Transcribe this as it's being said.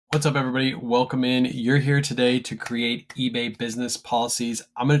What's up, everybody? Welcome in. You're here today to create eBay business policies.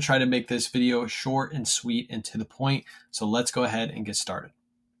 I'm going to try to make this video short and sweet and to the point. So let's go ahead and get started.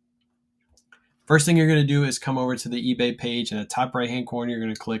 First thing you're going to do is come over to the eBay page. In the top right-hand corner, you're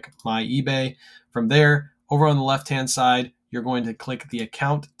going to click My eBay. From there, over on the left-hand side, you're going to click the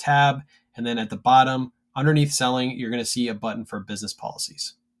Account tab. And then at the bottom, underneath Selling, you're going to see a button for Business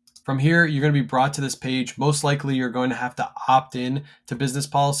Policies. From here, you're going to be brought to this page. Most likely, you're going to have to opt in to business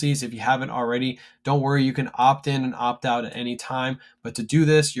policies. If you haven't already, don't worry, you can opt in and opt out at any time. But to do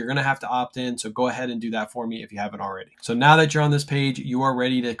this, you're going to have to opt in. So go ahead and do that for me if you haven't already. So now that you're on this page, you are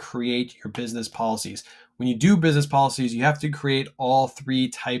ready to create your business policies. When you do business policies, you have to create all three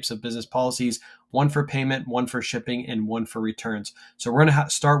types of business policies: one for payment, one for shipping, and one for returns. So we're going to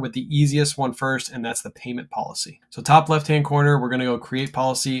start with the easiest one first, and that's the payment policy. So top left-hand corner, we're going to go create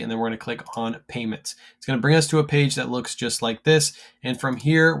policy, and then we're going to click on payments. It's going to bring us to a page that looks just like this. And from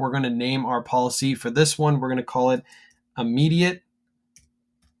here, we're going to name our policy. For this one, we're going to call it immediate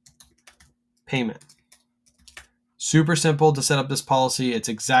payment. Super simple to set up this policy. It's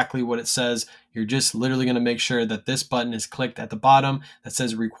exactly what it says. You're just literally going to make sure that this button is clicked at the bottom that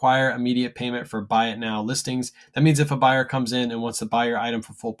says require immediate payment for buy it now listings. That means if a buyer comes in and wants to buy your item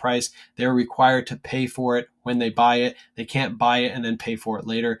for full price, they're required to pay for it when they buy it. They can't buy it and then pay for it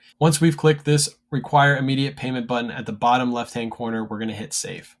later. Once we've clicked this require immediate payment button at the bottom left-hand corner, we're going to hit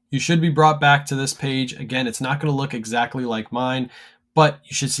save. You should be brought back to this page. Again, it's not going to look exactly like mine, but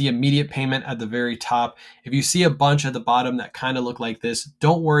you should see immediate payment at the very top. If you see a bunch at the bottom that kind of look like this,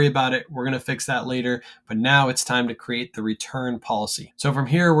 don't worry about it. We're going to fix that later. But now it's time to create the return policy. So from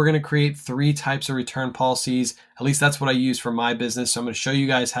here, we're going to create three types of return policies. At least that's what I use for my business. So I'm going to show you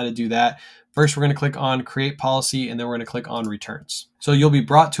guys how to do that. First, we're going to click on create policy, and then we're going to click on returns. So you'll be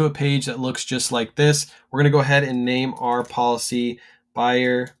brought to a page that looks just like this. We're going to go ahead and name our policy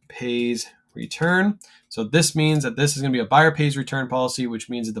buyer pays return. So this means that this is going to be a buyer pays return policy, which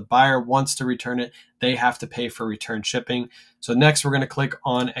means that the buyer wants to return it, they have to pay for return shipping. So next we're going to click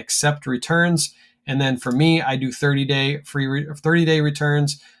on accept returns. And then for me, I do 30-day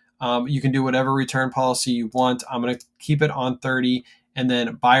returns. You can do whatever return policy you want. I'm going to keep it on 30, and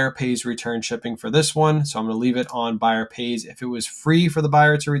then buyer pays return shipping for this one. So I'm going to leave it on buyer pays. If it was free for the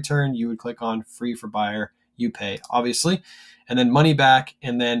buyer to return, you would click on free for buyer, you pay, obviously. And then money back.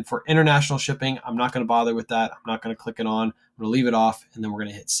 And then for international shipping, I'm not going to bother with that. I'm not going to click it on. I'm going to leave it off, and then we're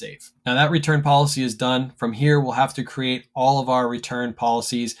going to hit save. Now that return policy is done. From here, we'll have to create all of our return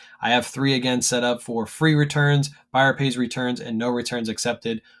policies. I have three again set up for free returns, buyer pays returns, and no returns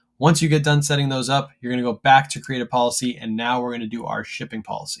accepted. Once you get done setting those up, you're going to go back to create a policy, and now we're going to do our shipping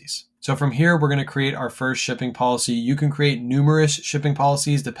policies. So from here, we're going to create our first shipping policy. You can create numerous shipping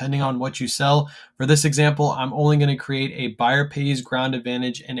policies depending on what you sell. For this example, I'm only going to create a buyer pays ground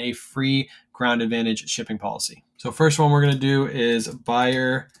advantage and a free ground advantage shipping policy. So first one we're going to do is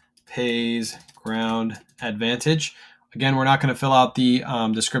buyer pays ground advantage. Again, we're not going to fill out the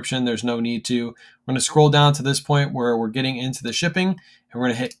description. There's no need to. We're going to scroll down to this point where we're getting into the shipping, and we're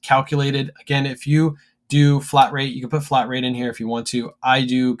going to hit calculated. Again, if you do flat rate, you can put flat rate in here if you want to. I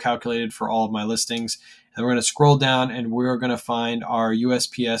do calculated for all of my listings. And we're going to scroll down, and we're going to find our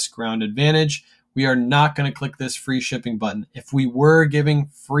USPS ground advantage. We are not going to click this free shipping button. If we were giving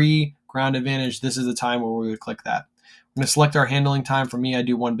free ground advantage, this is the time where we would click that. I'm going to select our handling time. For me, I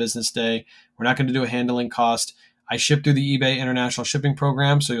do 1 business day. We're not going to do a handling cost. I ship through the eBay International Shipping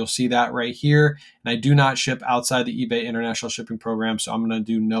Program, so you'll see that right here. And I do not ship outside the eBay International Shipping Program, so I'm going to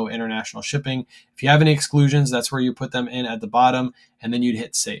do no international shipping. If you have any exclusions, that's where you put them in at the bottom, and then you'd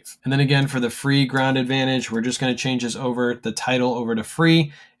hit save. And then again, for the free ground advantage, we're just going to change this over, the title over to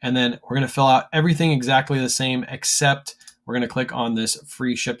free, and then we're going to fill out everything exactly the same, except we're going to click on this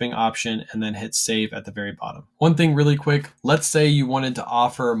free shipping option and then hit save at the very bottom. One thing really quick, let's say you wanted to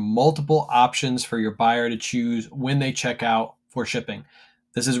offer multiple options for your buyer to choose when they check out for shipping.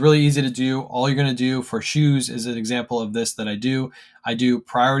 This is really easy to do. All you're going to do for shoes is an example of this that I do. I do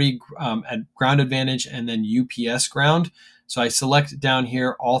priority at ground advantage and then UPS ground. So I select down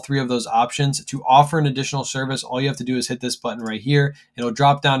here all three of those options. To offer an additional service, all you have to do is hit this button right here. It'll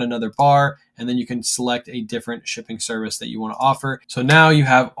drop down another bar, and then you can select a different shipping service that you want to offer. So now you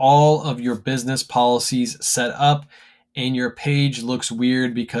have all of your business policies set up, and your page looks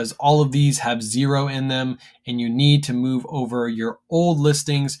weird because all of these have 0 in them, and you need to move over your old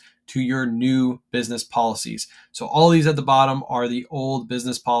listings to your new business policies. So all these at the bottom are the old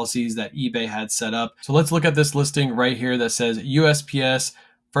business policies that eBay had set up. So let's look at this listing right here that says USPS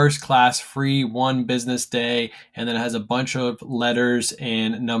first class free 1 business day, and then it has a bunch of letters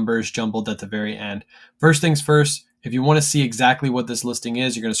and numbers jumbled at the very end. First things first, If you want to see exactly what this listing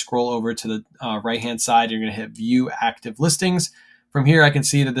is, you're going to scroll over to the right-hand side. You're going to hit View Active Listings. From here, I can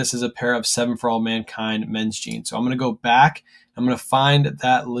see that this is a pair of 7 for All Mankind men's jeans. So I'm going to go back. I'm going to find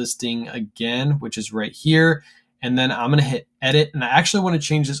that listing again, which is right here. And then I'm going to hit Edit. And I actually want to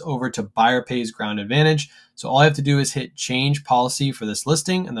change this over to Buyer Pays Ground Advantage. So all I have to do is hit Change Policy for this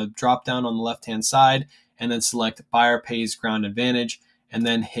listing and the drop down on the left-hand side, and then select Buyer Pays Ground Advantage, and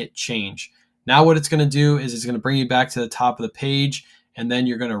then hit Change. Now what it's going to do is it's going to bring you back to the top of the page, and then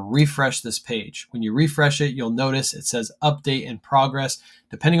you're going to refresh this page. When you refresh it, you'll notice it says Update in Progress.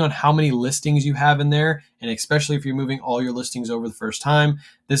 Depending on how many listings you have in there, and especially if you're moving all your listings over the first time,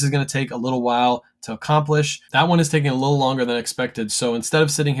 this is going to take a little while to accomplish. That one is taking a little longer than expected. So instead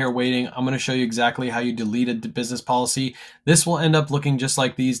of sitting here waiting, I'm going to show you exactly how you deleted the business policy. This will end up looking just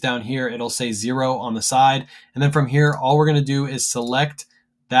like these down here. It'll say 0 on the side. And then from here, all we're going to do is select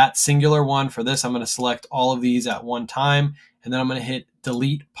that singular one. For this, I'm going to select all of these at one time, and then I'm going to hit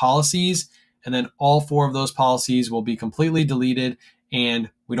Delete Policies, and then all 4 of those policies will be completely deleted, and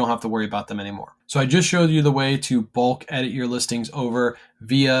we don't have to worry about them anymore. So I just showed you the way to bulk edit your listings over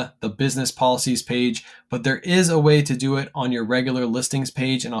via the business policies page, but there is a way to do it on your regular listings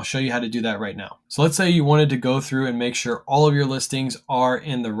page, and I'll show you how to do that right now. So let's say you wanted to go through and make sure all of your listings are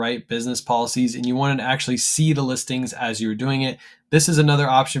in the right business policies, and you wanted to actually see the listings as you're doing it. This is another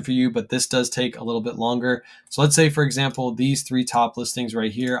option for you, but this does take a little bit longer. So let's say, for example, these 3 top listings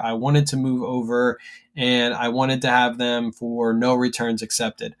right here, I wanted to move over and I wanted to have them for no returns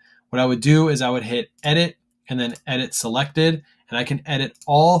accepted. What I would do is I would hit Edit and then Edit Selected, and I can edit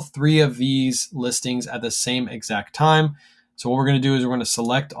all 3 of these listings at the same exact time. So what we're going to do is we're going to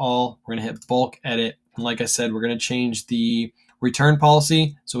select all, we're going to hit Bulk Edit, and like I said, we're going to change the return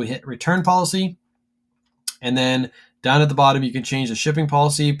policy. So we hit Return Policy, and then down at the bottom, you can change the shipping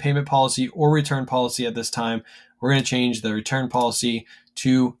policy, payment policy, or return policy. At this time, we're going to change the return policy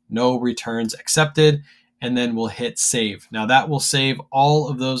to no returns accepted, and then we'll hit Save. Now that will save all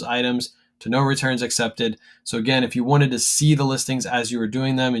of those items to no returns accepted. So again, if you wanted to see the listings as you were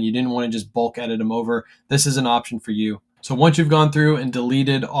doing them and you didn't want to just bulk edit them over, this is an option for you. So once you've gone through and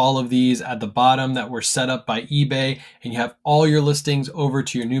deleted all of these at the bottom that were set up by eBay, and you have all your listings over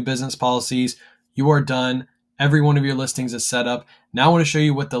to your new business policies, you are done. Every one of your listings is set up. Now I want to show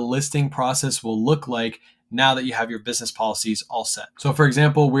you what the listing process will look like now that you have your business policies all set. So for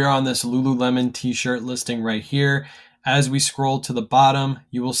example, we're on this Lululemon t-shirt listing right here. As we scroll to the bottom,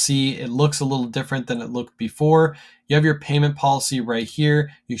 you will see it looks a little different than it looked before. You have your payment policy right here.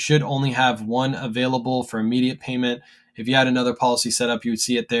 You should only have one available for immediate payment. If you had another policy set up, you would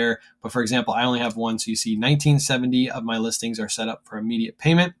see it there. But for example, I only have one. So you see 1970 of my listings are set up for immediate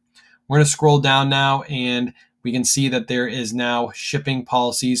payment. We're going to scroll down now, and we can see that there is now shipping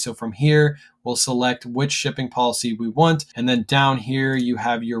policies. So from here, we'll select which shipping policy we want. And then down here, you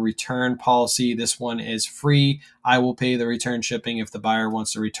have your return policy. This one is free. I will pay the return shipping if the buyer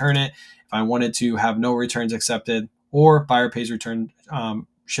wants to return it. If I wanted to have no returns accepted or buyer pays return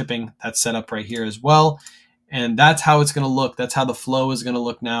shipping, that's set up right here as well. And that's how it's going to look. That's how the flow is going to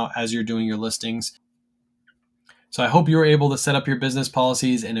look now as you're doing your listings. So I hope you were able to set up your business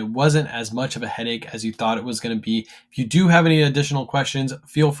policies and it wasn't as much of a headache as you thought it was going to be. If you do have any additional questions,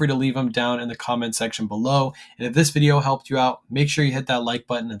 feel free to leave them down in the comment section below. And if this video helped you out, make sure you hit that like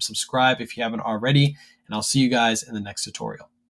button and subscribe if you haven't already. And I'll see you guys in the next tutorial.